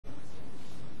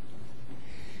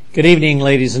Good evening,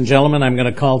 ladies and gentlemen. I'm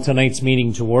going to call tonight's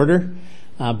meeting to order.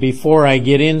 Before I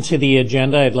get into the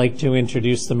agenda, I'd like to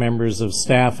introduce the members of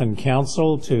staff and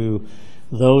council to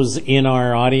those in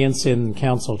our audience in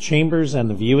council chambers and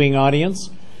the viewing audience.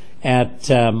 At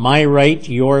my right,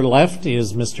 your left,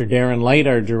 is Mr. Darren Light,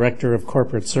 our Director of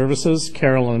Corporate Services,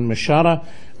 Carolyn Machada,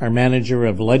 our Manager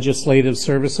of Legislative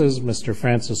Services, Mr.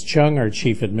 Francis Chung, our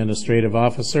Chief Administrative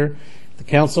Officer. At the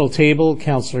council table,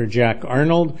 Councillor Jack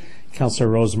Arnold. Councillor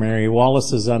Rosemary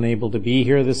Wallace is unable to be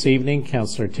here this evening.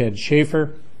 Councillor Ted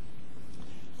Schaefer.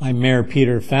 I'm Mayor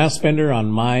Peter Fassbender. On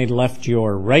my left,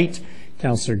 your right,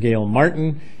 Councillor Gail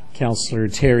Martin, Councillor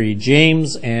Terry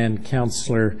James, and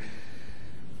Councillor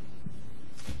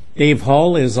Dave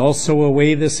Hall is also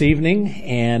away this evening.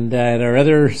 And at our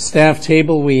other staff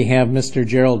table, we have Mr.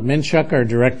 Gerald Minchuk, our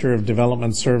Director of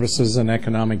Development Services and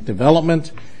Economic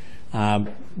Development.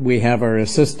 We have our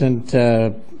Assistant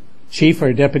Chief,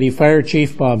 our Deputy Fire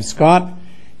Chief, Bob Scott,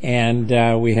 and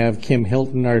we have Kim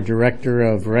Hilton, our Director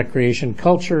of Recreation,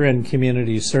 Culture, and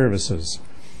Community Services.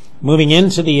 Moving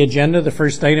into the agenda, the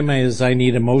first item is I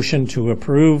need a motion to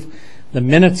approve the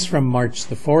minutes from March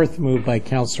the 4th, moved by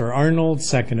Councillor Arnold,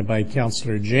 seconded by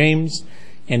Councillor James.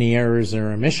 Any errors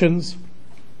or omissions?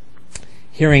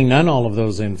 Hearing none, all of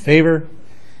those in favor?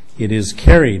 It is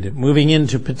carried. Moving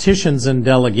into petitions and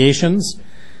delegations.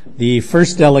 The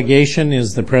first delegation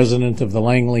is the President of the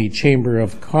Langley Chamber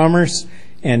of Commerce,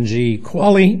 Angie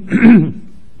Quaale,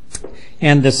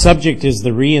 and the subject is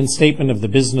the reinstatement of the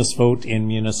business vote in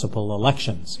municipal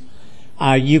elections.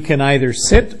 You can either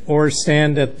sit or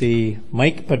stand at the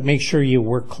mic, but make sure you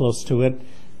work close to it,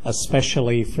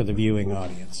 especially for the viewing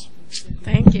audience.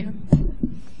 Thank you.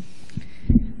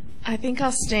 I think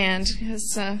I'll stand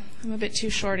because I'm a bit too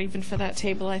short even for that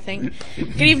table, I think.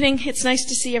 Good evening. It's nice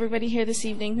to see everybody here this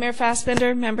evening. Mayor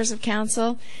Fassbender, members of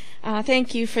council,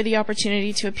 thank you for the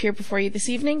opportunity to appear before you this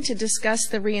evening to discuss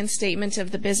the reinstatement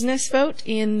of the business vote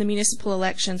in the municipal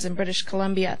elections in British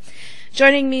Columbia.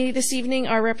 Joining me this evening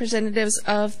are representatives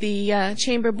of the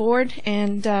Chamber Board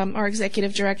and our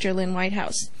Executive Director, Lynn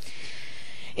Whitehouse.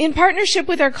 In partnership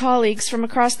with our colleagues from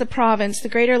across the province, the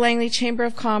Greater Langley Chamber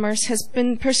of Commerce has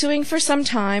been pursuing for some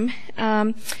time,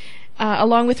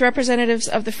 along with representatives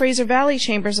of the Fraser Valley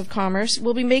Chambers of Commerce,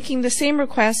 will be making the same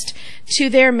request to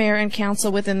their mayor and council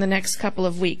within the next couple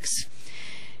of weeks.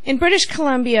 In British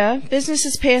Columbia,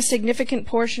 businesses pay a significant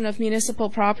portion of municipal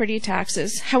property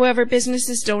taxes. However,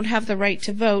 businesses don't have the right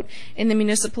to vote in the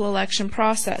municipal election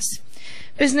process.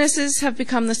 Businesses have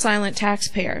become the silent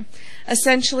taxpayer.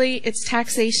 Essentially, it's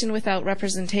taxation without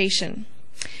representation.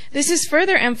 This is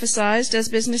further emphasized as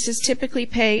businesses typically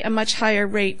pay a much higher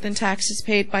rate than taxes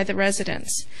paid by the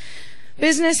residents.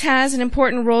 Business has an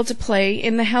important role to play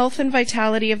in the health and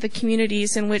vitality of the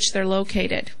communities in which they're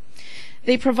located.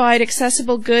 They provide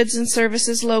accessible goods and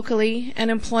services locally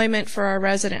and employment for our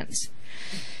residents.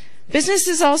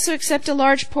 Businesses also accept a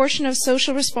large portion of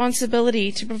social responsibility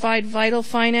to provide vital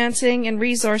financing and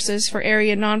resources for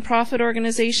area nonprofit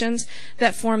organizations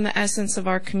that form the essence of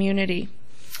our community.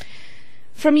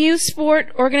 From youth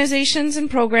sport organizations and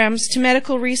programs to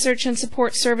medical research and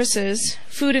support services,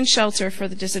 food and shelter for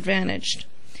the disadvantaged.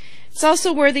 It's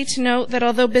also worthy to note that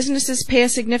although businesses pay a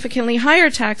significantly higher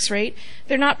tax rate,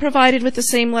 they're not provided with the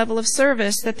same level of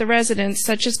service that the residents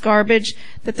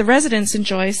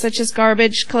enjoy, such as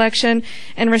garbage collection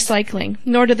and recycling,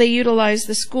 nor do they utilize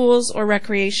the schools or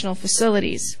recreational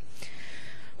facilities.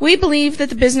 We believe that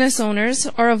the business owners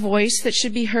are a voice that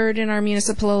should be heard in our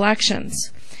municipal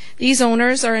elections. These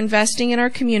owners are investing in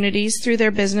our communities through their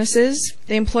businesses.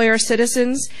 They employ our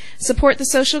citizens, support the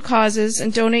social causes,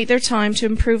 and donate their time to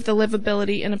improve the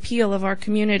livability and appeal of our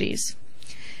communities.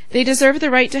 They deserve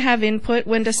the right to have input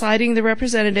when deciding the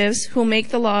representatives who will make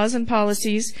the laws and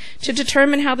policies to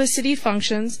determine how the city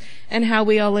functions and how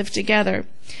we all live together.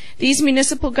 These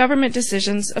municipal government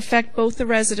decisions affect both the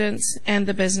residents and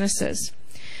the businesses.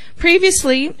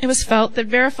 Previously, it was felt that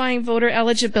verifying voter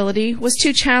eligibility was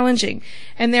too challenging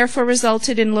and therefore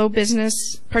resulted in low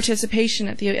business participation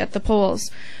at the polls.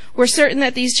 We're certain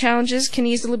that these challenges can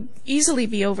easily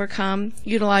be overcome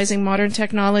utilizing modern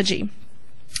technology.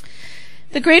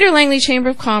 The Greater Langley Chamber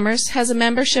of Commerce has a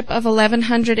membership of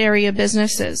 1,100 area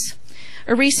businesses.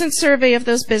 A recent survey of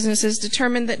those businesses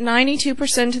determined that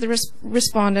 92% of the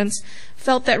respondents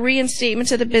felt that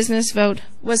reinstatement of the business vote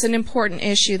was an important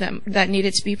issue that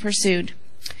needed to be pursued.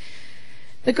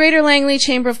 The Greater Langley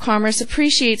Chamber of Commerce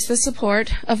appreciates the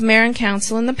support of Mayor and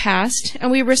Council in the past, and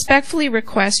we respectfully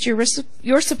request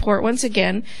your support once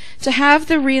again to have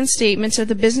the reinstatement of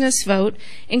the business vote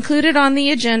included on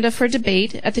the agenda for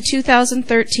debate at the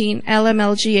 2013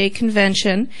 LMLGA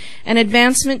Convention and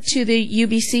advancement to the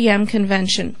UBCM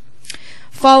Convention.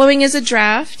 Following is a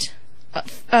draft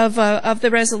of the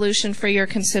resolution for your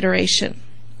consideration.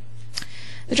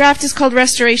 The draft is called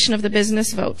Restoration of the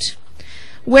Business Vote.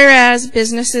 Whereas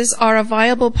businesses are a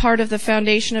viable part of the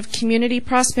foundation of community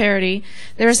prosperity,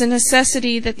 there is a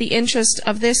necessity that the interest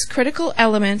of this critical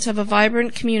element of a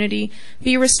vibrant community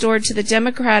be restored to the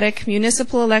democratic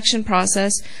municipal election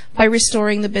process by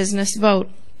restoring the business vote.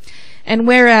 And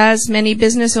whereas many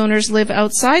business owners live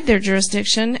outside their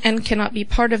jurisdiction and cannot be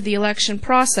part of the election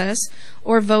process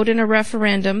or vote in a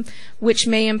referendum which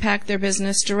may impact their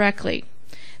business directly.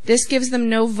 This gives them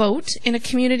no vote in a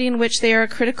community in which they are a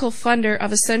critical funder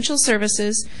of essential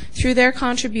services through their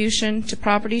contribution to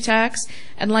property tax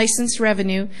and license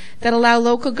revenue that allow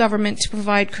local government to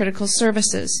provide critical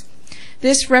services.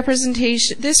 This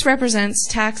represents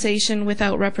taxation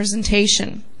without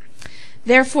representation.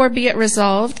 Therefore, be it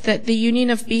resolved that the Union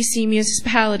of BC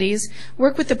Municipalities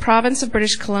work with the Province of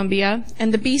British Columbia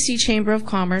and the BC Chamber of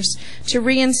Commerce to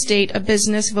reinstate a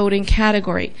business voting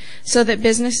category so that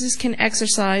businesses can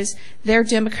exercise their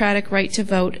democratic right to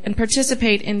vote and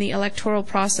participate in the electoral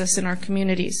process in our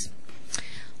communities.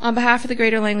 On behalf of the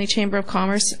Greater Langley Chamber of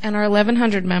Commerce and our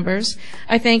 1,100 members,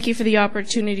 I thank you for the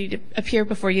opportunity to appear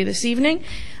before you this evening.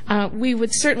 We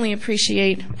would certainly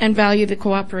appreciate and value the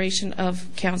cooperation of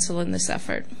Council in this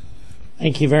effort.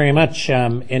 Thank you very much.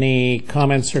 Any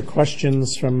comments or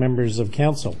questions from members of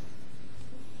Council?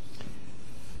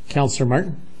 Councillor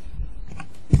Martin.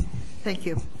 Thank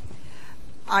you.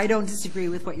 I don't disagree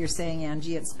with what you're saying,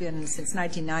 Angie. It's been since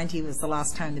 1990 was the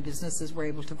last time the businesses were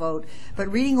able to vote. But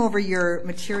reading over your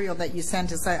material that you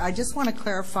sent us, I just want to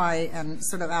clarify and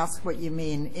sort of ask what you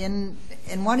mean.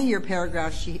 In one of your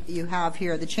paragraphs you have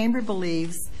here, the Chamber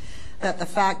believes that the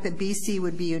fact that BC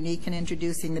would be unique in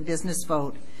introducing the business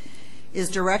vote is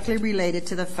directly related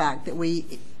to the fact that we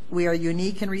are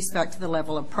unique in respect to the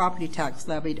level of property tax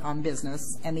levied on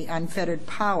business and the unfettered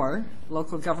power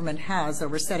local government has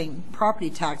over setting property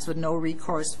tax with no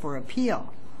recourse for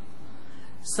appeal.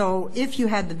 So if you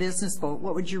had the business vote,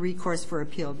 what would your recourse for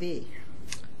appeal be?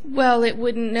 Well, it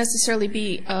wouldn't necessarily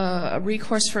be a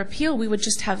recourse for appeal. We would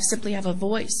just simply have a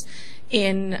voice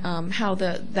in how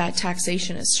that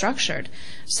taxation is structured.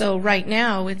 So right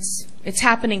now it's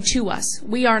happening to us.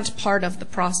 We aren't part of the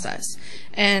process.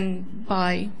 And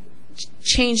by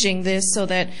changing this so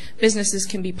that businesses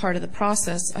can be part of the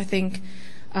process, I think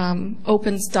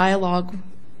opens dialogue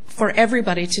for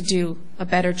everybody to do a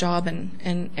better job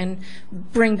and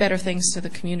bring better things to the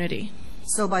community.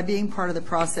 So by being part of the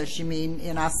process, you mean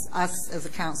in us as a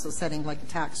council setting like a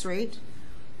tax rate?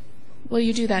 Well,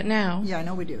 you do that now. Yeah, I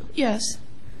know we do. Yes.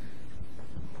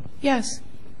 Yes.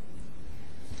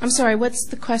 I'm sorry, what's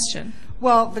the question?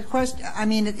 Well, the question, I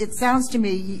mean, it sounds to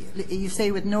me, you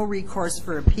say with no recourse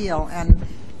for appeal,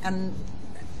 and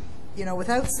you know,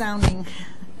 without sounding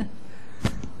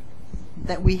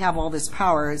that we have all this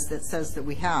power that says that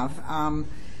we have,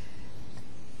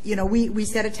 you know, we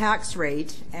set a tax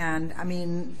rate, and I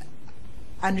mean,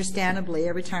 understandably,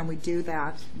 every time we do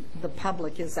that, the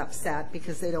public is upset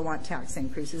because they don't want tax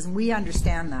increases, and we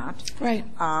understand that. Right.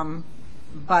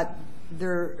 But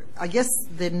I guess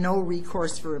the no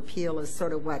recourse for appeal is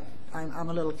sort of what I'm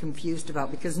a little confused about,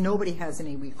 because nobody has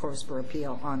any recourse for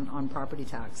appeal on property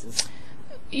taxes.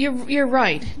 You're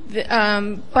right,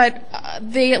 but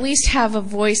they at least have a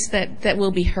voice that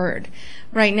will be heard.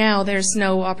 Right now, there's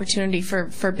no opportunity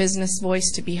for business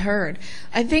voice to be heard.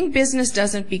 I think business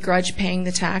doesn't begrudge paying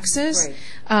the taxes. Right.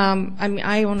 I mean,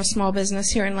 I own a small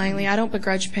business here in Langley. I don't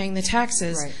begrudge paying the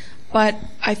taxes. Right. But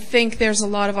I think there's a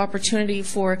lot of opportunity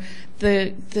for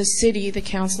the city, the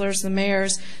councillors, the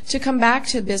mayors, to come back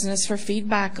to business for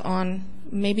feedback on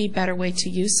maybe a better way to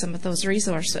use some of those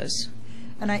resources.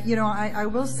 And I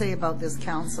will say about this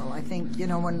council, I think, you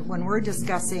know, when we're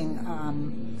discussing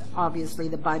obviously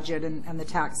the budget and the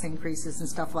tax increases and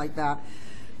stuff like that,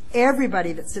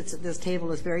 everybody that sits at this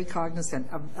table is very cognizant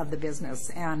of the business.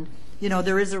 And, you know,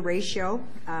 there is a ratio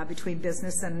between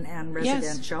business and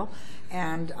residential. Yes.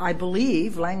 And I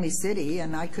believe Langley City,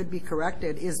 and I could be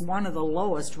corrected, is one of the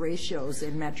lowest ratios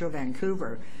in Metro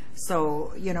Vancouver.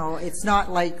 So, you know, it's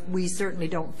not like we certainly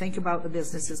don't think about the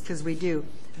businesses, because we do.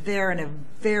 They're in a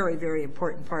very, very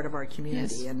important part of our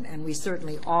community, Yes. and we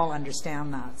certainly all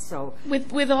understand that. So,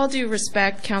 With all due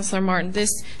respect, Councillor Martin,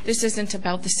 this isn't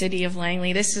about the city of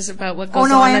Langley. This is about what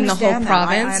goes I on in the whole understand that.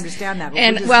 province. I understand that.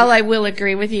 And while I will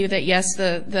agree with you that yes,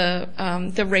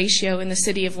 the ratio in the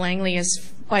city of Langley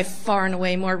is by far and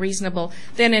away more reasonable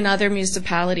than in other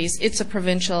municipalities, it's a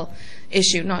provincial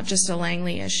issue, not just a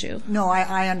Langley issue. No,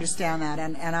 I understand that,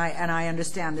 and I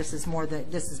understand this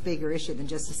is bigger issue than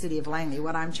just the city of Langley.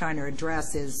 What I'm trying to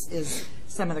address is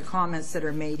some of the comments that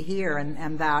are made here,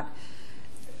 and that,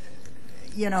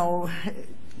 you know,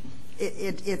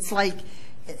 it's like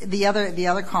the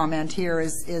other comment here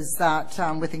is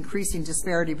that with increasing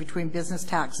disparity between business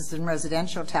taxes and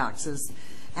residential taxes,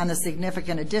 and the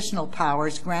significant additional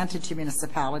powers granted to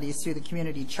municipalities through the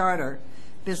community charter,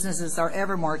 businesses are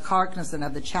ever more cognizant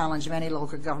of the challenge many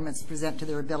local governments present to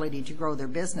their ability to grow their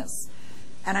business.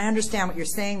 And I understand what you're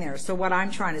saying there. So what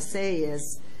I'm trying to say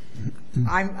is,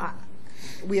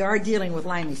 we are dealing with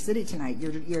Langley City tonight.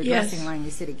 You're addressing Yes.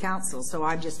 Langley City Council. So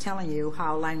I'm just telling you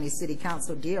how Langley City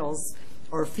Council deals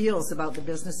or feels about the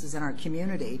businesses in our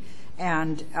community.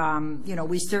 And, you know,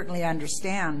 we certainly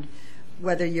understand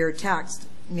whether you're taxed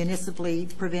municipally,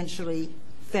 provincially,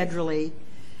 federally,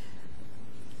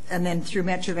 and then through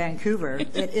Metro Vancouver,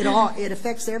 it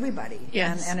affects everybody.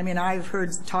 Yes. And I mean, I've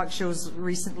heard talk shows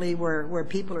recently where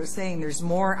people are saying there's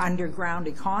more underground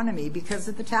economy because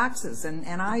of the taxes,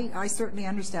 and I certainly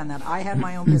understand that. I had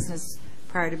my own business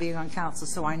prior to being on council,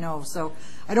 so I know. So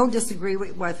I don't disagree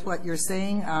with what you're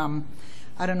saying.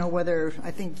 I don't know whether, I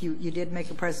think you did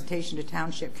make a presentation to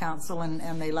Township Council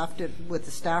and they left it with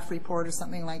the staff report or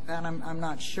something like that. I'm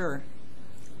not sure.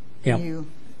 Yeah.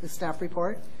 The staff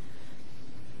report?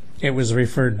 It was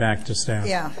referred back to staff.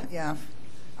 Yeah.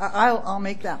 I'll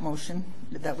make that motion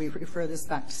that we refer this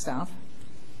back to staff.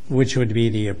 Which would be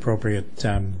the appropriate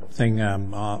thing.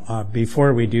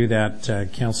 Before we do that,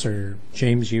 Councillor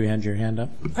James, you had your hand up.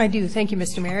 I do. Thank you,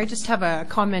 Mr. Mayor. I just have a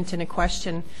comment and a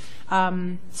question.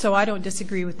 So I don't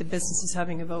disagree with the businesses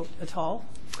having a vote at all.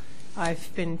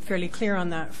 I've been fairly clear on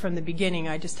that from the beginning.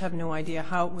 I just have no idea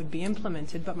how it would be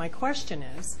implemented. But my question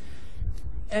is,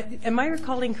 am I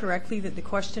recalling correctly that the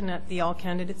question at the all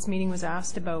candidates meeting was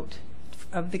asked about,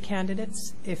 of the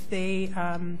candidates, if they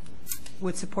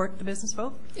would support the business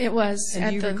vote? It was.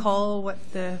 And do you recall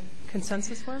what the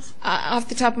consensus was? Off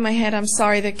the top of my head, I'm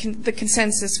sorry, the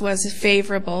consensus was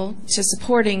favorable to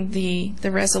supporting the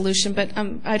resolution, but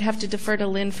I'd have to defer to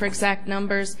Lynn for exact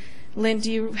numbers. Lynn,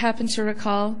 do you happen to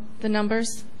recall the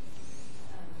numbers?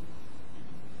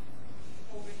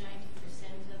 Over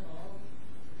 90% of all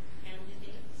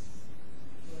candidates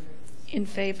were in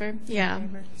favor? Yeah.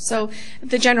 So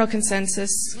the general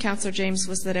consensus, Councillor James,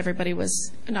 was that everybody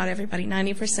was, not everybody,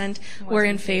 90% were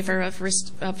in favor of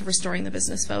restoring the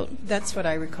business vote. That's what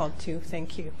I recalled too.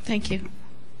 Thank you. Thank you.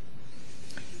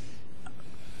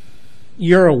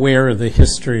 You're aware of the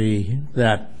history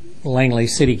that Langley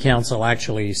City Council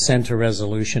actually sent a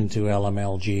resolution to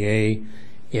LMLGA.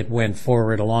 It went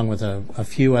forward along with a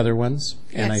few other ones,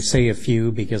 and Yes. I say a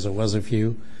few because it was a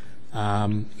few.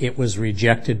 It was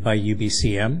rejected by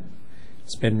UBCM.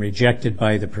 It's been rejected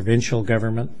by the provincial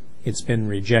government. It's been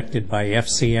rejected by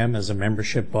FCM as a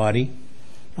membership body,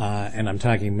 and I'm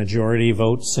talking majority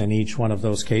votes in each one of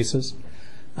those cases.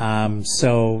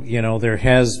 So, you know, there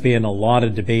has been a lot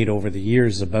of debate over the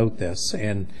years about this,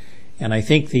 and I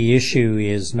think the issue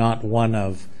is not one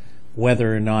of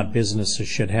whether or not businesses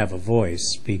should have a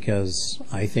voice, because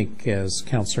I think, as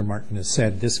Councillor Martin has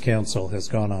said, this council has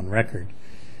gone on record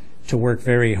to work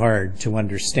very hard to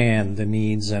understand the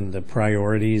needs and the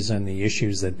priorities and the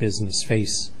issues that business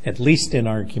face, at least in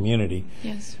our community.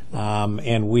 Yes.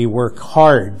 And we work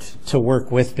hard to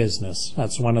work with business.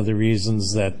 That's one of the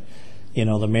reasons that, you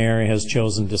know, the mayor has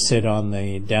chosen to sit on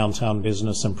the Downtown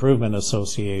Business Improvement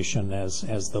Association as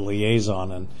the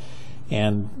liaison.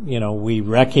 And, you know, we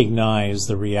recognize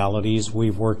the realities.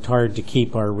 We've worked hard to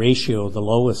keep our ratio the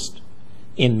lowest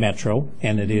in Metro,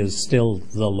 and it is still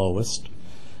the lowest.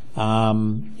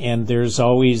 And there's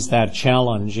always that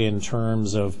challenge in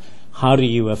terms of how do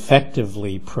you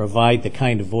effectively provide the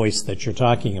kind of voice that you're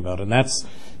talking about. And that's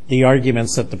the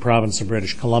arguments that the province of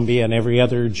British Columbia and every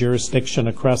other jurisdiction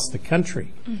across the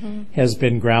country has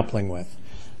been grappling with.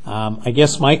 I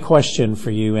guess my question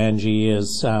for you, Angie,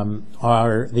 is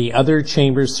are the other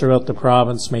chambers throughout the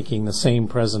province making the same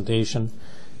presentation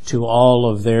to all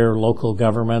of their local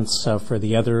governments for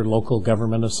the other local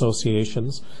government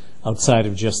associations outside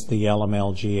of just the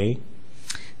LMLGA?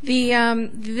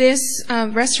 This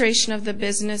restoration of the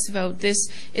business vote, this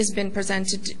has been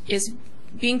presented, is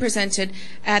being presented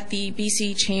at the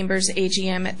BC Chambers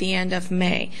AGM at the end of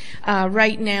May.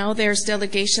 Right now, there's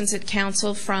delegations at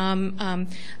council from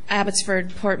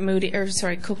Abbotsford, Port Moody,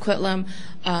 Coquitlam,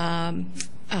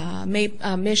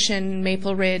 Mission,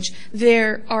 Maple Ridge.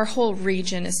 Our whole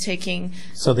region is taking.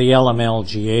 So the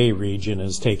LMLGA region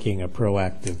is taking a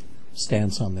proactive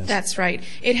stance on this. That's right.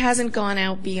 It hasn't gone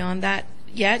out beyond that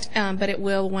yet, but it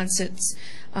will once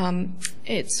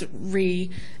it's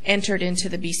re-entered into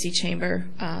the BC Chamber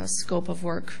scope of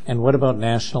work. And what about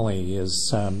nationally?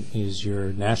 Is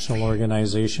your national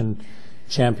organization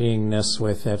championing this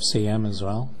with FCM as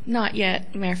well? Not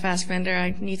yet, Mayor Fassbender.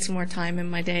 I need some more time in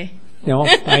my day. No,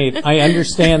 I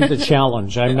understand the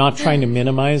challenge. I'm not trying to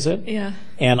minimize it. Yeah.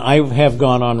 And I have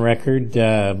gone on record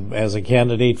as a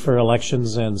candidate for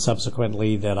elections and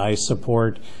subsequently that I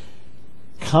support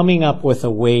coming up with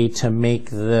a way to make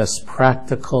this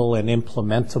practical and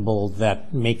implementable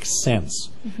that makes sense,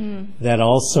 that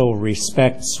also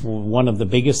respects one of the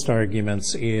biggest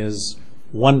arguments is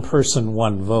one person,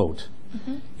 one vote.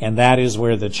 And that is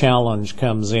where the challenge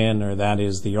comes in, or that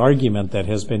is the argument that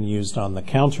has been used on the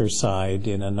counter side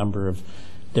in a number of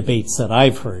debates that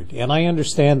I've heard. And I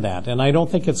understand that. And I don't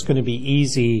think it's going to be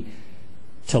easy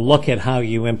to look at how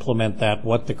you implement that,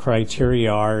 what the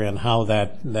criteria are, and how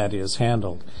that is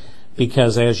handled.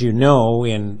 Because as you know,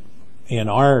 in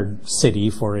our city,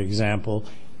 for example,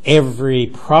 every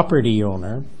property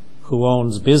owner who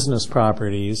owns business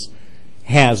properties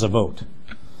has a vote.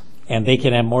 And they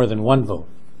can have more than one vote.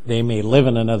 They may live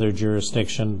in another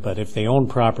jurisdiction, but if they own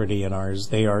property in ours,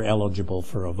 they are eligible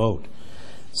for a vote.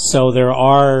 So there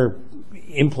are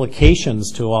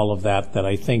implications to all of that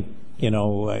I think,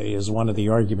 is one of the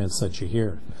arguments that you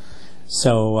hear.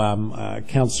 So,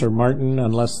 Councillor Martin,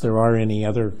 unless there are any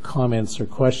other comments or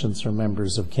questions from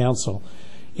members of council,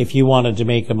 if you wanted to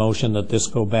make a motion that this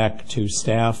go back to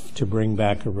staff to bring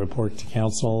back a report to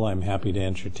council, I'm happy to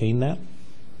entertain that.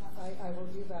 I will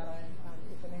do that.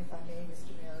 If I may, Mr.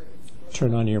 Mayor.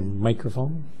 Turn on your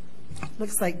microphone.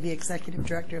 Looks like the executive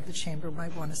director of the chamber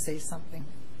might want to say something.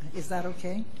 Is that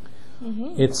okay?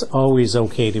 It's always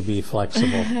okay to be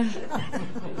flexible.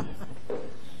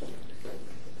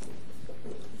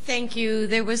 Thank you.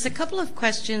 There was a couple of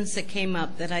questions that came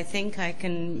up that I think I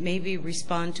can maybe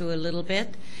respond to a little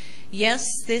bit. Yes,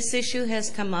 this issue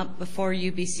has come up before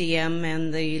UBCM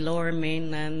and the Lower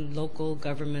Mainland Local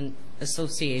Government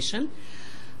Association.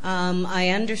 I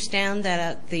understand that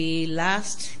at the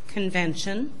last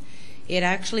convention, it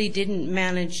actually didn't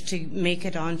manage to make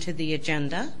it onto the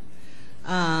agenda.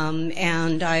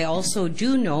 And I also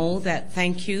do know that,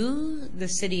 thank you, the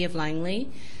City of Langley,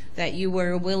 that you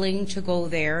were willing to go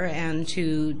there and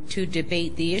to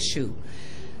debate the issue.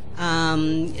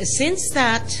 Since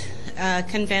that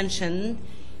convention,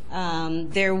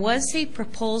 there was a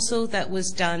proposal that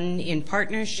was done in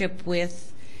partnership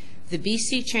with the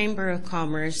BC Chamber of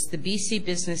Commerce, the BC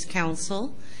Business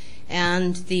Council,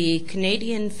 and the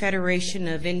Canadian Federation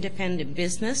of Independent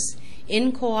Business,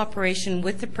 in cooperation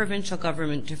with the provincial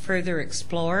government to further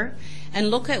explore and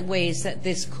look at ways that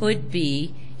this could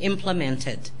be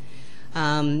implemented.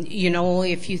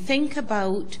 If you think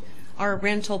about our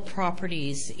rental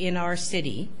properties in our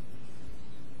city,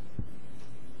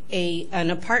 an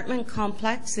apartment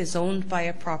complex is owned by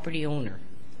a property owner,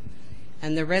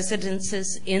 and the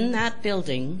residences in that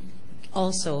building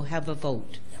also have a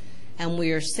vote. And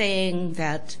we are saying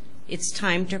that it's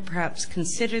time to perhaps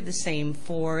consider the same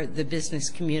for the business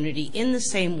community in the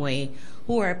same way,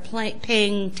 who are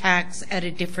paying tax at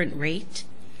a different rate.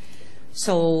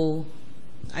 So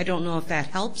I don't know if that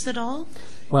helps at all.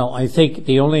 Well, I think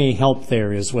the only help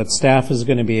there is what staff is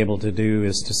going to be able to do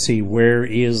is to see where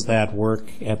is that work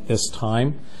at this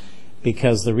time,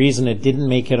 because the reason it didn't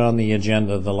make it on the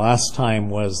agenda the last time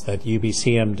was that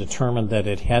UBCM determined that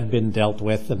it had been dealt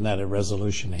with and that a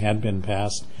resolution had been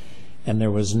passed, and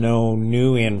there was no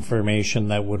new information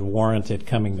that would warrant it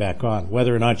coming back on.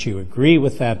 Whether or not you agree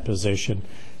with that position,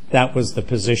 that was the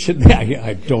position.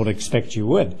 I don't expect you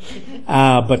would.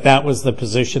 But that was the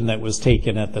position that was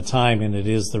taken at the time, and it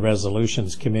is the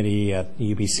Resolutions Committee at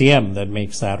UBCM that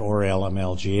makes that, or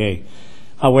LMLGA.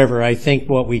 However, I think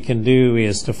what we can do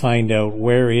is to find out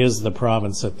where is the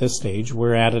province at this stage.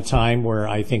 We're at a time where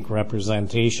I think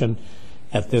representation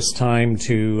at this time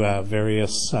to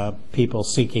various people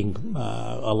seeking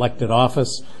elected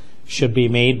office should be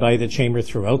made by the Chamber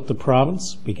throughout the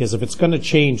province, because if it's going to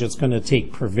change, it's going to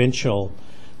take provincial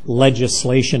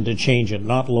legislation to change it,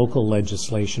 not local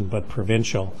legislation, but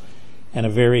provincial, and a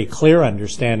very clear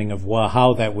understanding of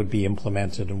how that would be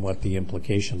implemented and what the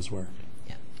implications were.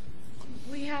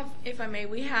 We have, if I may,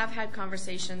 we have had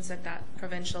conversations at that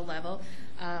provincial level,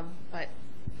 but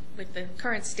with the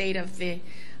current state of the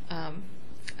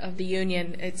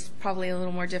union, it's probably a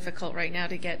little more difficult right now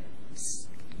to get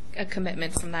a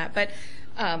commitment from that. But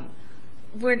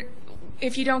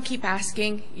if you don't keep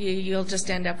asking, you'll just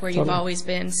end up where you've always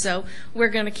been. So we're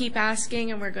going to keep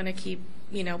asking, and we're going to keep,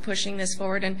 pushing this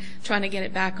forward and trying to get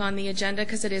it back on the agenda,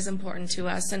 because it is important to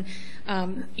us. And,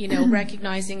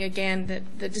 recognizing again that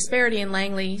the disparity in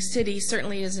Langley City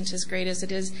certainly isn't as great as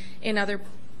it is in other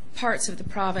parts of the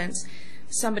province.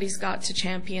 Somebody's got to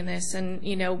champion this, and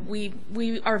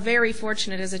we are very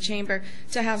fortunate as a chamber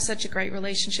to have such a great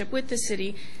relationship with the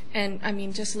city. And I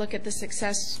mean, just look at the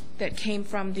success that came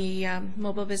from the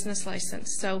mobile business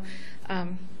license. So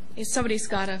somebody's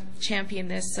got to champion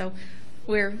this. So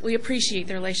we appreciate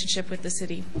the relationship with the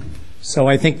city. So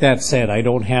I think that said, I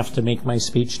don't have to make my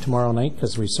speech tomorrow night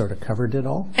because we sort of covered it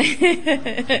all.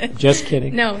 Just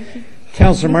kidding. No.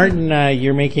 Councillor Martin,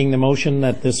 you're making the motion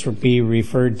that this would be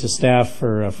referred to staff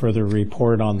for a further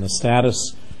report on the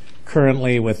status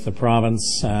currently with the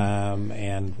province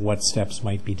and what steps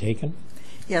might be taken.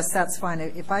 Yes, that's fine.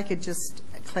 If I could just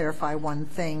clarify one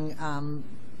thing,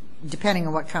 depending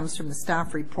on what comes from the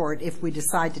staff report, if we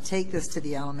decide to take this to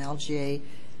the LMLGA,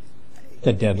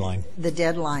 the deadline,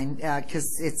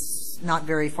 because it's not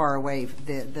very far away,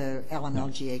 the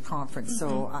LMLGA conference.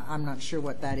 So I'm not sure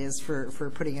what that is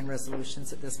for putting in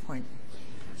resolutions at this point.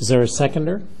 Is there a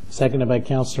seconder? Seconded by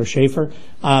Councillor Schaefer.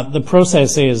 The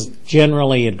process is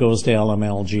generally it goes to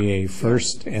LMLGA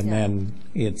first, and then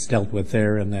it's dealt with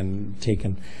there and then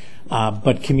taken.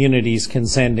 But communities can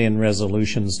send in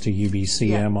resolutions to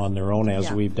UBCM on their own,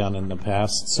 as we've done in the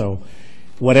past. So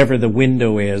whatever the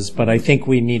window is, but I think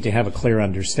we need to have a clear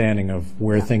understanding of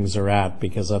where things are at,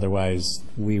 because otherwise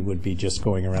we would be just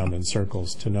going around in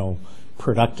circles to no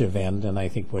productive end. And I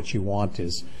think what you want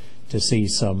is to see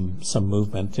some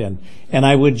movement. And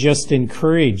I would just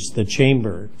encourage the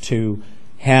chamber to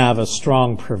have a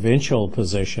strong provincial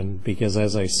position, because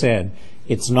as I said,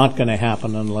 it's not going to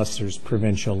happen unless there's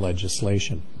provincial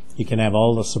legislation. You can have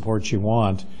all the support you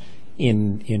want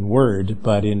in word,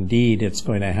 but indeed it's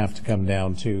going to have to come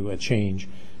down to a change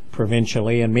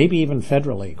provincially and maybe even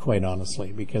federally, quite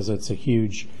honestly, because it's a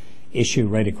huge issue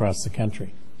right across the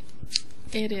country.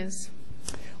 It is.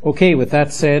 Okay, with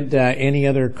that said, any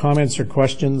other comments or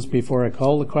questions before I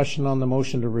call the question on the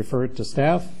motion to refer it to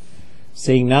staff?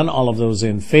 Seeing none, all of those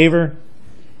in favor?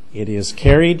 It is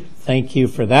carried. Thank you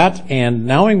for that. And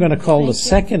now I'm going to call the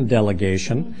second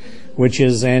delegation, which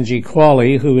is Angie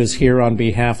Quaale, who is here on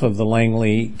behalf of the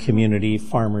Langley Community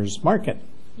Farmers Market.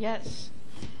 Yes,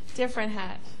 different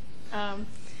hat.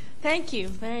 Thank you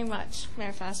very much,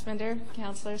 Mayor Fassbender,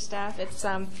 councillor, staff. It's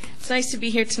nice to be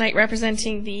here tonight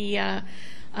representing the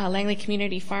Langley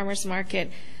Community Farmers Market.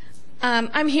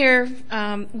 I'm here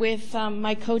with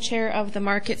my co-chair of the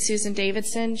market, Susan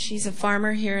Davidson. She's a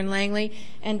farmer here in Langley,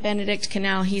 and Benedict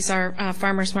Canal. He's our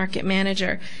farmers market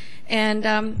manager. And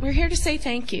we're here to say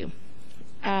thank you.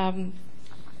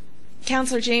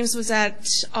 Councillor James was at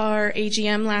our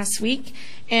AGM last week,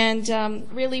 and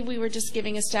really we were just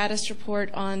giving a status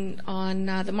report on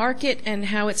the market and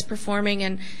how it's performing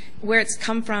and where it's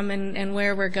come from and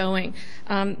where we're going.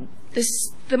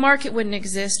 The market wouldn't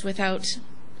exist without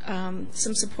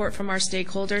some support from our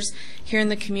stakeholders here in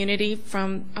the community,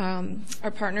 from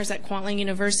our partners at Quaale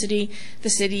University,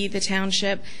 the city, the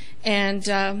township,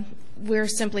 and we're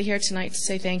simply here tonight to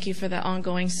say thank you for the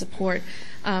ongoing support.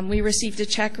 We received a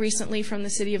check recently from the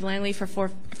City of Langley for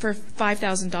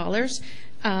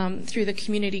 $5,000 through the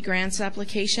community grants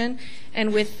application,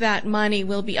 and with that money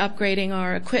we'll be upgrading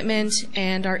our equipment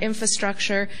and our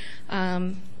infrastructure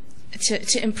to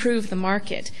improve the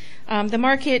market. The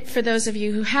market, for those of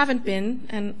you who haven't been,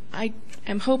 and I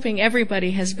am hoping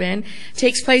everybody has been,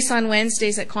 takes place on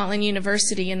Wednesdays at Quaale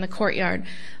University in the courtyard.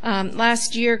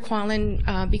 Last year,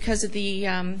 Quaale, because of the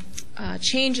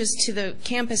changes to the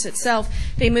campus itself,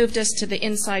 they moved us to the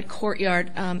inside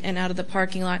courtyard and out of the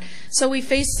parking lot. So we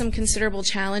faced some considerable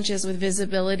challenges with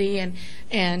visibility and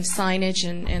signage,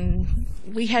 and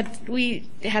we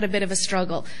had a bit of a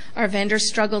struggle. Our vendors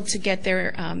struggled to get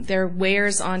their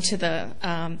wares onto the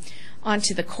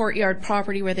courtyard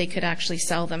property where they could actually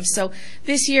sell them. So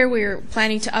this year we're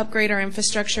planning to upgrade our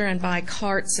infrastructure and buy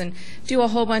carts and do a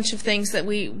whole bunch of things that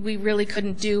we really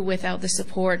couldn't do without the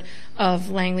support of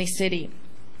Langley City.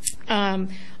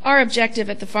 Our objective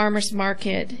at the farmers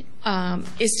market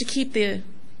is to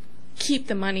keep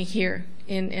the money here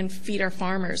and feed our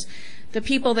farmers. The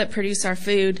people that produce our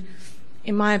food,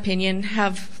 in my opinion,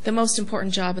 have the most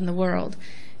important job in the world.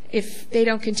 If they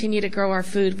don't continue to grow our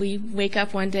food, we wake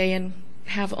up one day and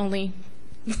have only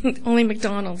only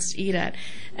McDonald's to eat at.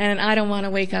 And I don't want to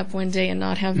wake up one day and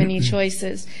not have any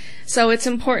choices. So it's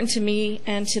important to me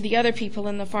and to the other people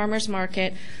in the farmers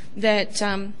market that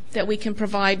that we can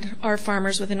provide our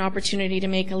farmers with an opportunity to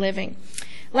make a living.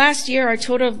 Last year, our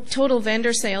total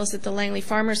vendor sales at the Langley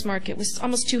Farmers Market was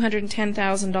almost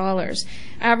 $210,000.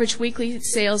 Average weekly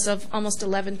sales of almost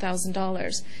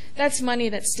 $11,000. That's money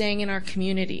that's staying in our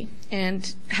community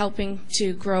and helping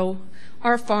to grow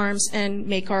our farms and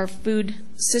make our food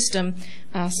system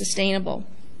sustainable.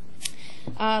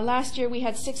 Last year we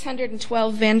had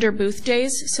 612 vendor booth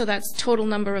days, so that's total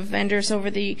number of vendors over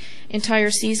the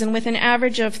entire season, with an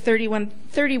average of 31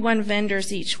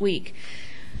 vendors each week.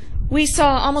 We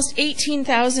saw almost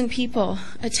 18,000 people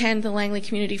attend the Langley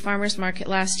Community Farmers Market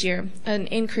last year, an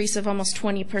increase of almost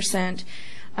 20%.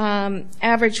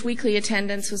 Average weekly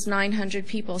attendance was 900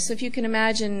 people. So if you can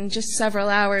imagine just several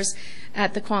hours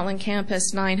at the Quaale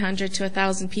campus, 900 to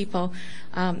 1,000 people,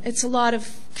 it's a lot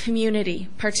of community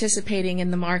participating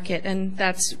in the market, and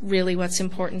that's really what's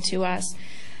important to us.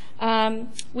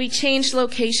 We changed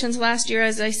locations last year,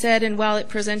 as I said, and while it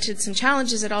presented some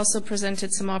challenges, it also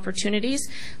presented some opportunities.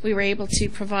 We were able to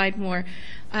provide more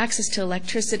access to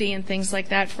electricity and things like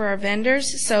that for our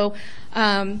vendors. So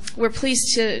we're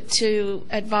pleased to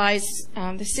advise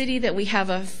the city that we have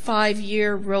a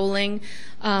 5-year rolling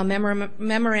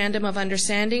memorandum of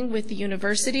understanding with the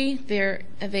university.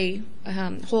 They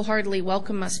wholeheartedly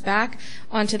welcome us back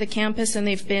onto the campus, and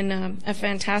they've been a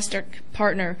fantastic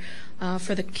partner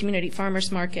for the community farmers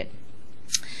market.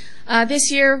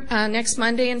 This year, next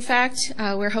Monday, in fact,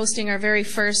 we're hosting our very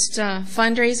first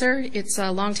fundraiser. It's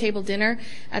a long table dinner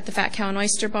at the Fat Cow and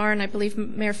Oyster Bar, and I believe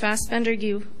Mayor Fassbender,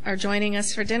 you are joining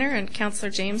us for dinner, and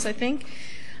Councillor James, I think.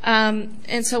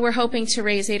 And so we're hoping to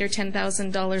raise $8,000 or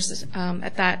 $10,000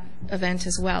 at that event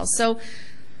as well. So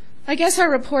I guess our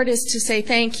report is to say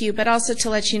thank you, but also to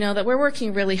let you know that we're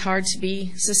working really hard to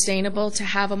be sustainable, to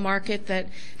have a market that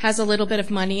has a little bit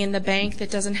of money in the bank, that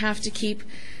doesn't have to keep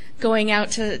going out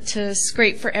to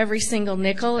scrape for every single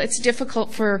nickel. It's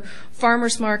difficult for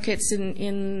farmers markets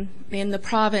in the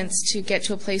province to get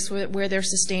to a place where they're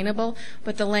sustainable,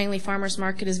 but the Langley Farmers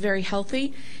Market is very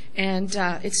healthy, and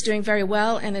it's doing very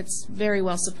well, and it's very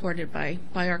well supported by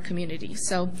our community.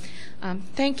 So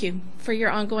thank you for your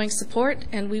ongoing support,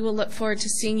 and we will look forward to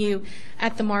seeing you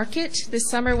at the market this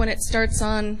summer when it starts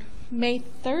on May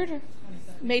 3rd or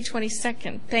May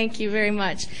 22nd. Thank you very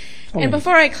much. And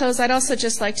before I close, I'd also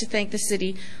just like to thank the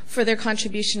city for their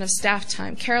contribution of staff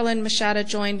time. Carolyn Machada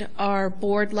joined our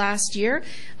board last year.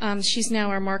 She's now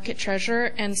our market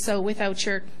treasurer, and so without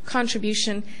your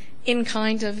contribution in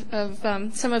kind of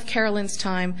some of Carolyn's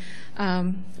time,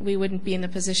 we wouldn't be in the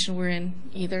position we're in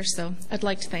either. So I'd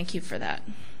like to thank you for that.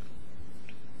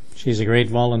 She's a great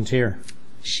volunteer.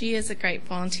 She is a great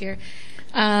volunteer.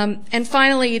 And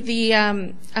finally,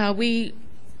 we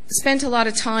spent a lot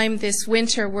of time this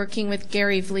winter working with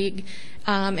Gary Vlieg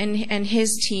and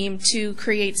his team to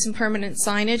create some permanent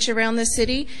signage around the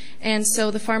city. And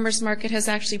so the farmers market has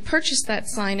actually purchased that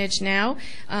signage now.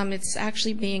 It's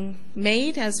actually being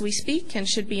made as we speak and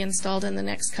should be installed in the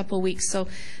next couple of weeks. So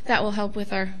that will help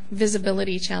with our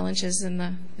visibility challenges in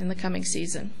the coming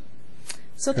season.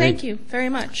 So thank you very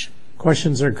much.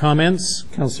 Questions or comments?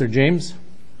 Councillor James.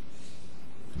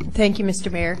 Thank you,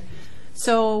 Mr. Mayor.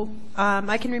 So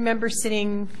I can remember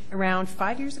sitting around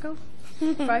 5 years ago,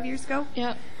 5 years ago,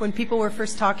 yeah, when people were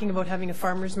first talking about having a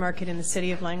farmers market in the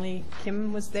city of Langley.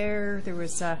 Kim was there. There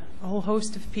was a whole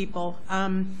host of people.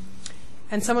 And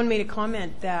someone made a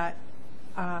comment that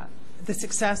the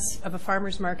success of a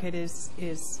farmers market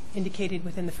is indicated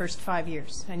within the first 5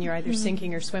 years, and you're either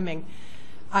sinking or swimming.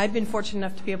 I've been fortunate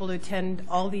enough to be able to attend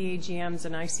all the AGMs,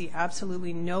 and I see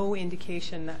absolutely no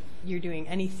indication that you're doing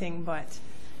anything but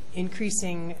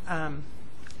increasing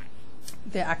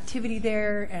the activity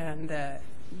there, and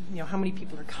how many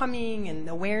people are coming, and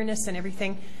awareness and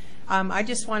everything. I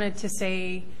just wanted to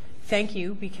say thank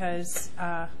you, because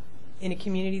in a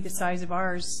community the size of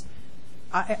ours,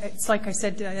 it's like I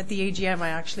said at the AGM, I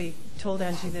actually told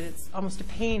Angie that it's almost a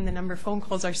pain the number of phone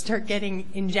calls I start getting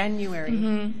in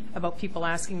January about people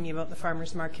asking me about the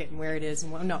farmers market and where it is,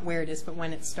 and not where it is, but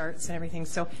when it starts and everything.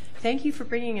 So thank you for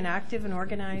bringing an active and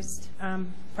organized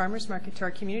farmers market to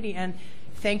our community, and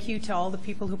thank you to all the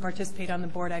people who participate on the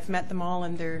board. I've met them all,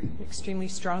 and they're an extremely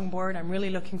strong board. I'm really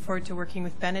looking forward to working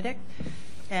with Benedict,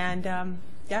 and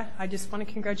yeah, I just want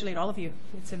to congratulate all of you.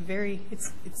 It's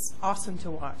it's awesome to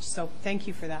watch. So thank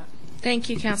you for that. Thank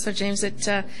you, Councillor James. It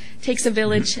takes a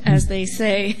village, as they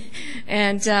say,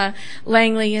 and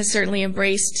Langley has certainly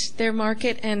embraced their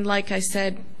market. And like I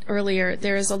said earlier,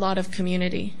 there is a lot of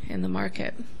community in the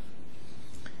market.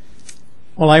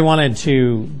 Well, I wanted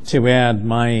to add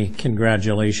my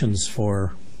congratulations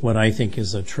for what I think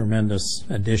is a tremendous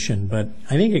addition, but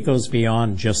I think it goes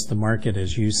beyond just the market,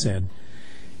 as you said.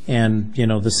 And, you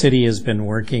know, the city has been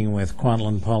working with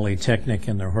Quaale Polytechnic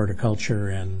and their horticulture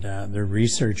and their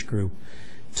research group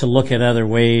to look at other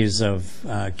ways of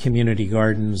community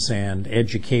gardens and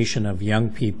education of young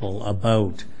people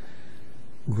about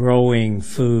growing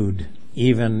food,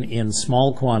 even in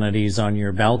small quantities on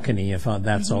your balcony, if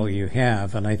that's all you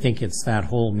have. And I think it's that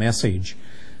whole message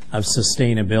of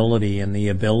sustainability and the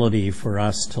ability for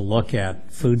us to look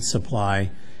at food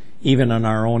supply even in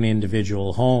our own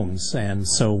individual homes. And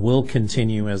so we'll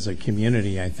continue as a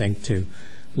community, I think, to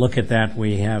look at that.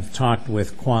 We have talked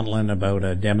with Quaale about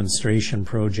a demonstration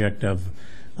project of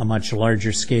a much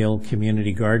larger scale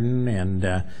community garden,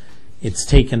 and it's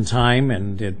taken time,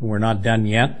 and we're not done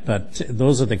yet, but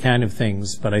those are the kind of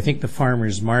things. But I think the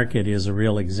farmers market is a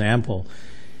real example.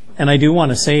 And I do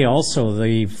want to say also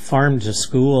the farm to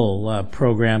school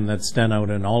program that's done out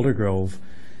in Aldergrove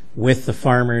with the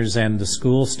farmers and the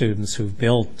school students who've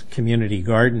built community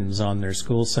gardens on their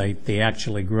school site. They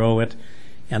actually grow it,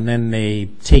 and then they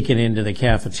take it into the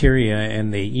cafeteria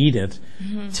and they eat it,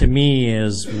 to me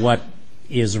is what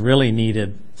is really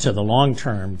needed to the long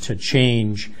term to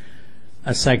change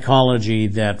a psychology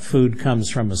that food comes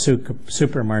from a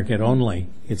supermarket only.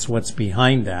 It's what's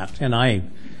behind that. And I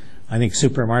think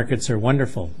supermarkets are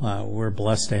wonderful. We're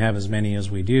blessed to have as many as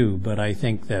we do, but I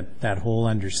think that whole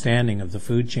understanding of the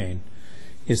food chain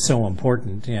is so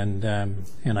important, and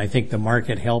I think the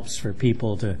market helps for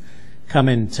people to come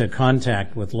into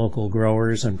contact with local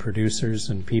growers and producers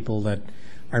and people that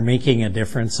are making a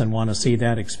difference and want to see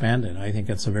that expanded. I think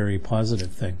it's a very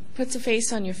positive thing. Puts a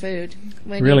face on your food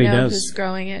when really you know does. who's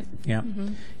growing it. Yeah.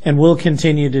 And we'll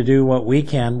continue to do what we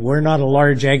can. We're not a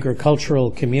large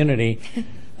agricultural community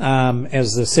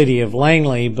as the city of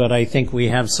Langley, but I think we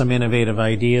have some innovative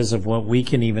ideas of what we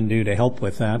can even do to help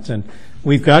with that. And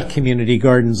we've got community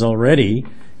gardens already.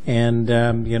 And,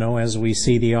 you know, as we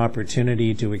see the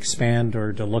opportunity to expand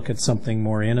or to look at something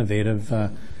more innovative,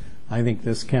 I think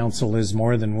this council is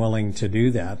more than willing to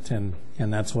do that. And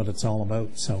that's what it's all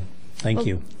about. So thank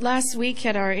you. Last week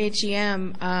at our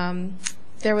AGM,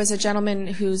 there was a gentleman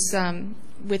who's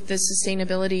with the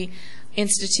Sustainability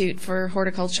Institute for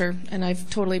Horticulture, and I've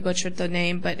totally butchered the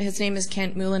name, but his name is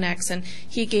Kent Mulinex, and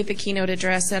he gave the keynote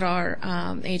address at our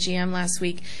AGM last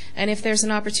week. And if there's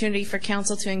an opportunity for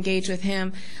council to engage with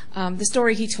him, the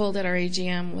story he told at our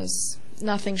AGM was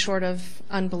nothing short of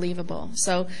unbelievable.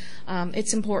 So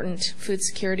it's important, food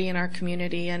security in our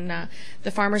community, and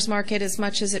the farmers market, as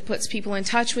much as it puts people in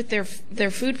touch with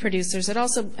their food producers, it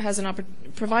also has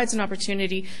provides an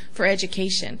opportunity for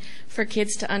education, for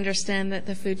kids to understand that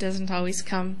the food doesn't always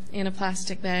come in a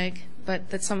plastic bag, but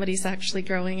that somebody's actually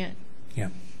growing it. Yeah.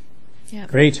 Yeah.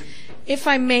 Great. If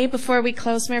I may, before we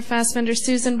close, Mayor Fassbender,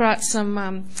 Susan brought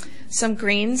some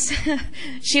greens.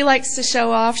 She likes to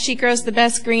show off. She grows the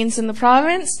best greens in the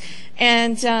province.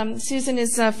 And Susan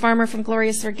is a farmer from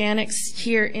Glorious Organics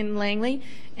here in Langley.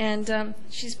 And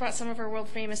she's brought some of her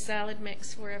world-famous salad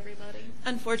mix for everybody.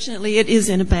 Unfortunately, it is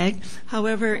in a bag.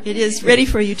 However, it is ready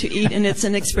for you to eat, and it's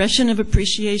an expression of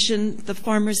appreciation. The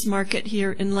farmers market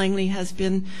here in Langley has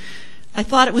been, I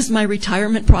thought it was my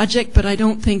retirement project, but I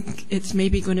don't think it's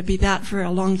maybe going to be that for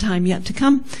a long time yet to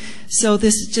come. So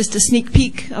this is just a sneak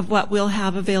peek of what we'll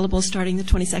have available starting the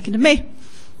 22nd of May.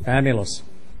 Fabulous.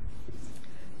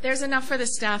 There's enough for the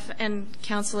staff and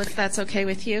council, if that's okay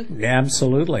with you.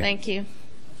 Absolutely. Thank you.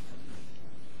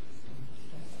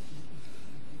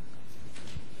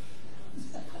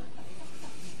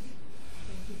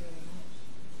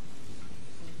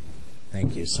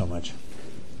 Thank you so much.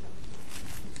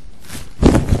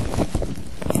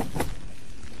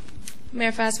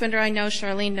 Mayor Fassbender, I know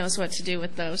Charlene knows what to do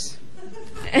with those.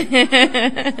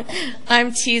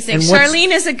 I'm teasing.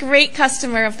 Charlene is a great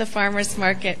customer of the farmers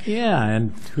market. Yeah,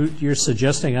 and who you're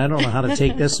suggesting, I don't know how to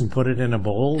take this and put it in a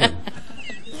bowl?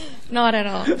 Not at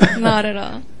all. Not at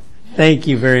all. Thank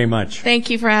you very much. Thank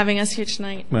you for having us here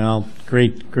tonight. Well,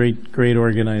 great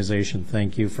organization.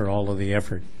 Thank you for all of the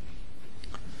effort.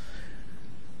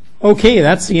 Okay,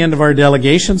 that's the end of our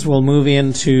delegations. We'll move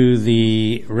into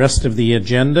the rest of the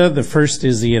agenda. The first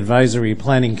is the Advisory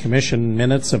Planning Commission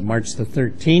minutes of March the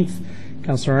 13th.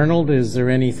 Councillor Arnold, is there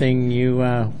anything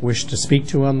you wish to speak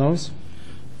to on those?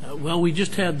 Well, we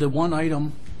just had the one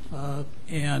item,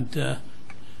 and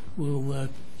we'll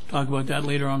talk about that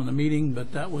later on in the meeting,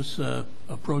 but that was a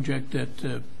project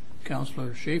that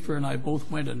Councillor Schaefer and I both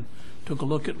went and took a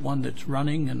look at, one that's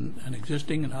running and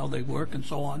existing and how they work and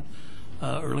so on.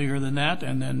 Earlier than that,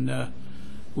 and then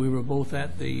we were both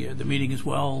at the meeting as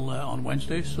well on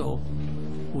Wednesday, so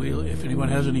if anyone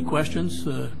has any questions,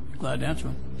 glad to answer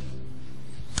them.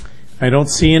 I don't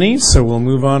see any, so we'll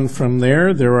move on from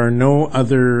there. There are no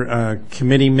other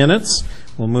committee minutes.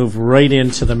 We'll move right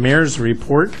into the mayor's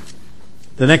report.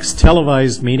 The next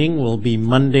televised meeting will be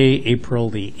Monday, April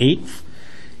the 8th,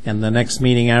 and the next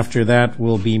meeting after that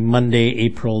will be Monday,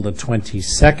 April the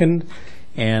 22nd.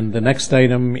 And the next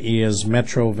item is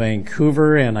Metro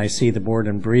Vancouver, and I see the board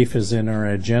and brief is in our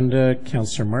agenda.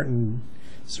 Councillor Martin,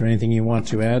 is there anything you want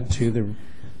to add to the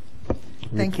report?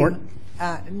 Thank you.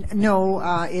 No,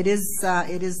 it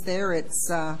is there.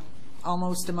 It's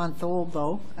almost a month old,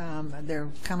 though. They're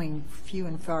coming few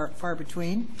and far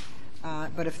between.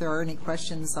 But if there are any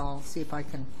questions, I'll see if I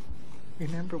can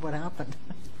remember what happened.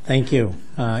 Thank you.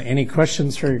 Any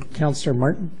questions for Councillor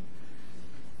Martin?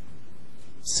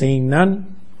 Seeing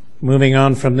none. Moving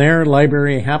on from there,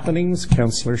 library happenings.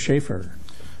 Councillor Schaefer.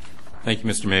 Thank you,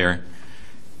 Mr. Mayor.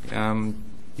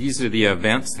 These are the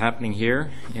events happening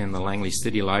here in the Langley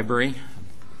City Library.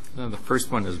 The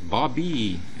first one is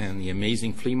Bobby and the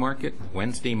Amazing Flea Market,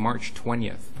 Wednesday, March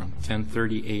 20th from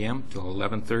 10:30 a.m. to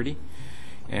 11:30.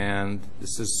 And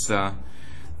this is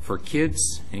for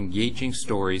kids, engaging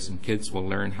stories, and kids will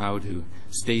learn how to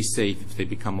stay safe if they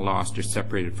become lost or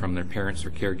separated from their parents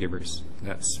or caregivers.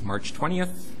 That's March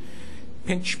 20th.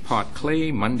 Pinch Pot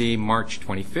Clay, Monday, March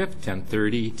 25th,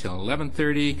 10:30 till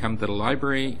 11:30. Come to the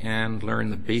library and learn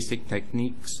the basic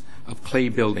techniques of clay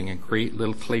building and create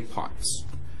little clay pots.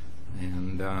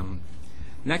 And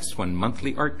next one,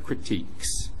 Monthly Art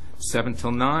Critiques, 7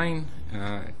 till 9.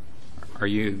 Are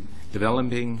you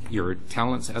developing your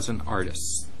talents as an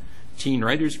artist? Teen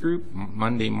Writers Group,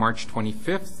 Monday, March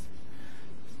 25th,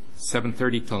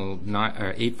 7:30 till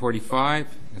 8:45.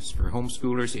 It's for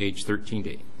homeschoolers age 13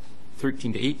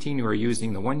 to 18 who are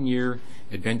using the one-year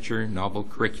adventure novel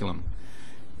curriculum.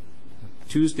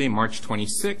 Tuesday, March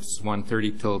 26th,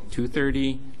 1:30 till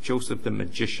 2:30, Joseph the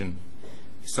Magician.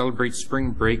 Celebrate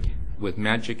spring break with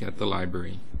magic at the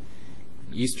library.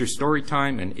 Easter story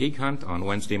time and egg hunt on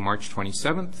Wednesday, March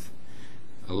 27th,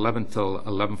 11 till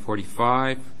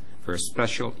 11:45 for a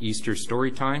special Easter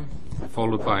story time,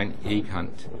 followed by an egg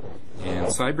hunt. And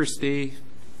Cyber Day,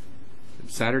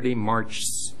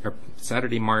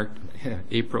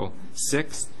 April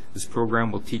 6th. This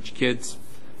program will teach kids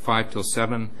 5 till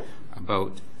 7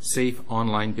 about safe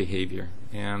online behavior.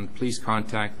 And please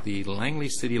contact the Langley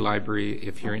City Library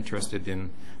if you're interested in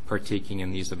partaking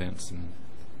in these events. And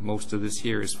most of this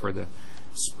here is for the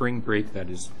spring break that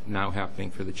is now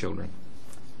happening for the children.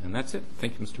 And that's it.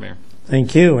 Thank you, Mr. Mayor.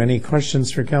 Thank you. Any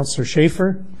questions for Councillor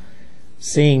Schaefer?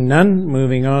 Seeing none,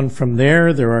 moving on from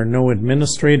there, there are no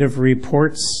administrative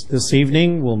reports this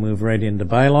evening. We'll move right into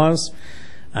bylaws.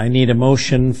 I need a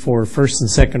motion for first and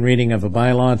second reading of a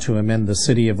bylaw to amend the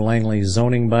City of Langley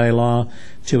zoning bylaw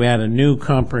to add a new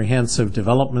comprehensive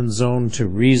development zone to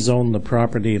rezone the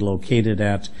property located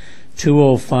at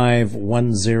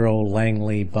 20510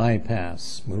 Langley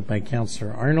Bypass. Moved by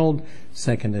Councillor Arnold,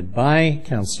 seconded by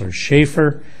Councillor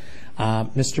Schaefer.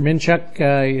 Mr. Minchuk,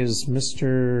 is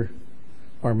Mr.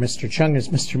 Chung, is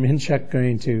Mr. Minchuk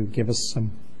going to give us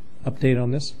some update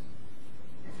on this?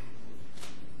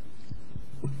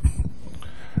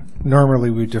 Normally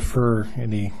we defer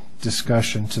any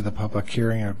discussion to the public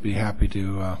hearing. I'd be happy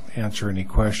to answer any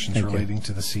questions relating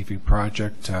to the CV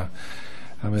project.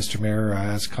 Mr. Mayor,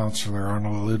 as Councillor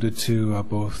Arnold alluded to,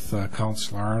 both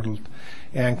Councillor Arnold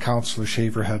and Councillor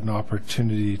Schaefer had an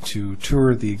opportunity to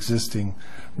tour the existing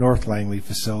North Langley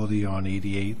facility on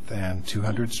 88th and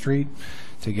 200th Street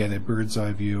to get a bird's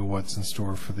eye view of what's in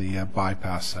store for the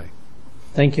bypass site.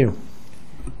 Thank you.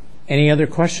 Any other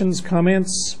questions,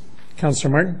 comments?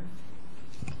 Councillor Martin?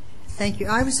 Thank you.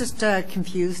 I was just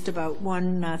confused about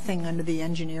one thing under the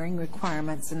engineering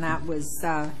requirements, and that was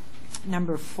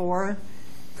number 4,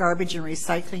 garbage and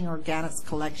recycling organics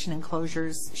collection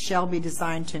enclosures shall be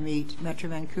designed to meet Metro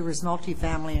Vancouver's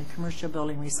multifamily and commercial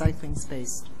building recycling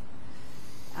space.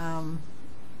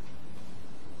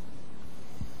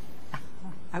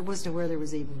 I wasn't aware there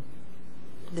was even,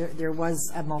 there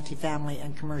was a multifamily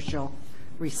and commercial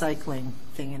recycling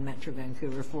thing in Metro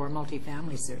Vancouver for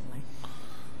multifamily, certainly.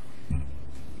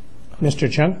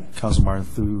 Mr. Chung? Councilor Martin,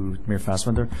 through Mayor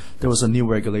Fassbender, there was a new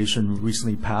regulation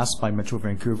recently passed by Metro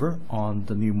Vancouver on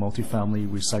the new multifamily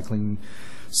recycling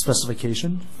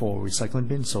specification for recycling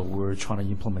bins, so we're trying to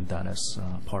implement that as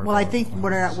part of Well, I think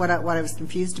what I was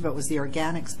confused about was the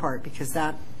organics part, because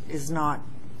that is not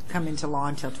come into law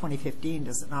until 2015,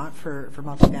 does it not, for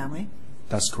multifamily?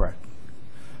 That's correct.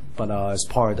 But as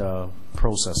part of the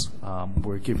process,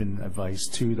 we're giving advice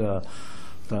to the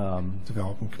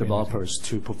Development developers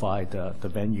to provide the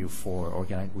venue for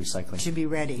organic recycling. To be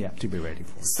ready. Yeah, to be ready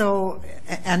for. So,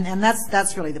 and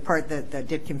that's really the part that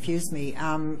did confuse me.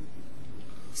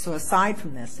 So aside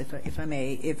from this, if I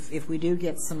may, if we do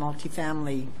get some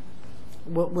multifamily,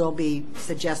 we'll be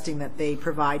suggesting that they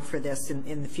provide for this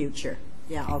in the future.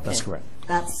 Yeah, okay. That's correct.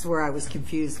 That's where I was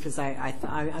confused, because I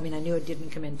mean, I knew it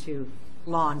didn't come into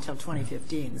law until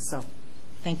 2015, so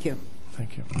thank you.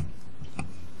 Thank you.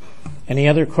 Any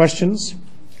other questions?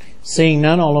 Seeing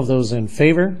none, all of those in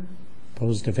favor?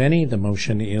 Opposed, if any? The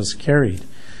motion is carried.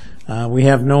 We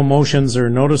have no motions or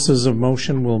notices of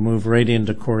motion. We'll move right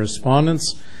into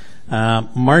correspondence.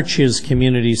 March is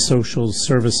Community Social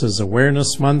Services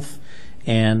Awareness Month,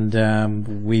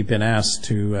 and we've been asked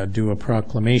to do a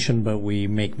proclamation, but we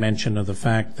make mention of the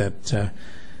fact that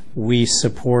we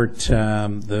support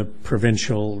the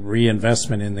provincial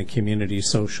reinvestment in the community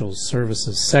social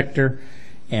services sector,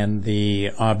 and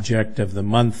the object of the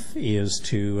month is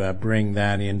to bring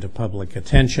that into public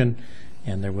attention.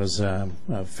 And there was a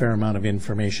fair amount of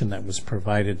information that was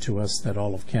provided to us that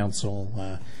all of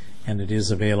council, and it is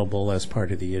available as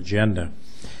part of the agenda.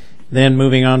 Then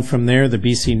moving on from there, the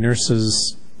BC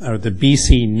Nurses, or the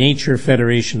BC Nature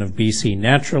Federation of BC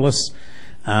Naturalists,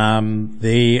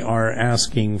 they are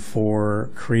asking for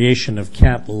creation of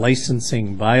cat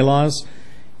licensing bylaws.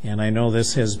 And I know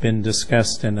this has been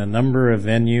discussed in a number of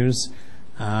venues,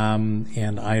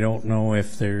 and I don't know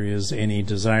if there is any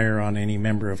desire on any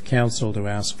member of council to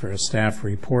ask for a staff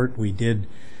report. We did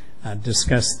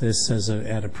discuss this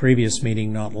at a previous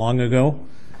meeting not long ago,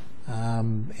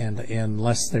 and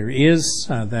unless there is,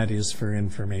 that is for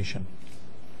information.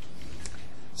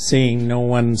 Seeing no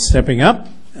one stepping up,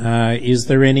 is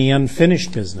there any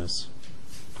unfinished business?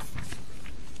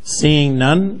 Seeing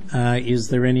none, is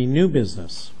there any new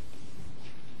business?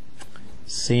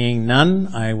 Seeing none,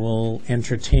 I will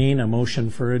entertain a motion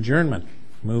for adjournment.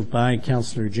 Moved by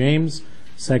Councillor James,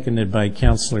 seconded by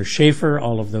Councillor Schaefer.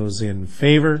 All of those in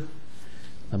favor?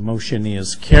 The motion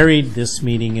is carried. This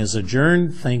meeting is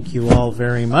adjourned. Thank you all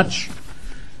very much.